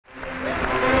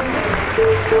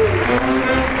Show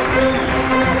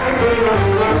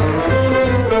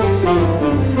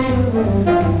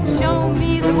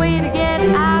me the way to get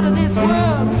out of this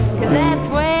world, 'cause that's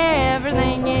where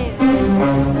everything is.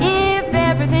 If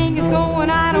everything is going,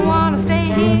 I don't want to stay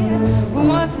here. Who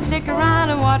wants to stick around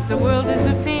and watch the world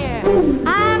disappear?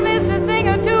 I missed a thing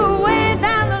or two way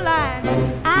down the line.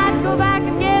 I'd go back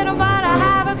and get them, but I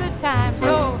haven't the time.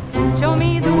 So show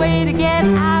me the way to get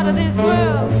out of this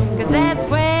world, 'cause that's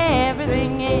where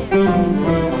everything is.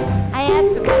 I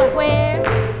asked a fella where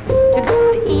to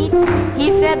go to eat.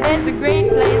 He said there's a great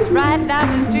place right down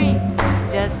the street.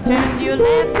 Just turn to your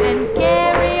left and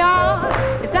carry on.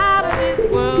 It's out of this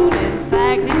world, in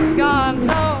fact it's gone.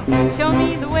 So show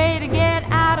me the way to get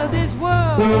out of this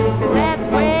world, 'cause that's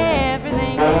where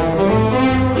everything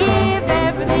is. If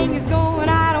everything is going,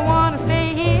 I don't want to stay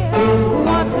here. Who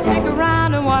wants to stick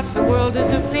around and watch the world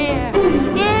disappear?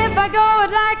 If I go,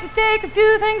 I'd like to take a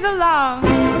few things along,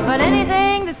 but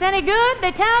anything that's any good,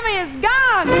 they tell me is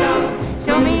gone. So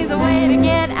show me the way to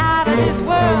get out of this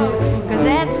world,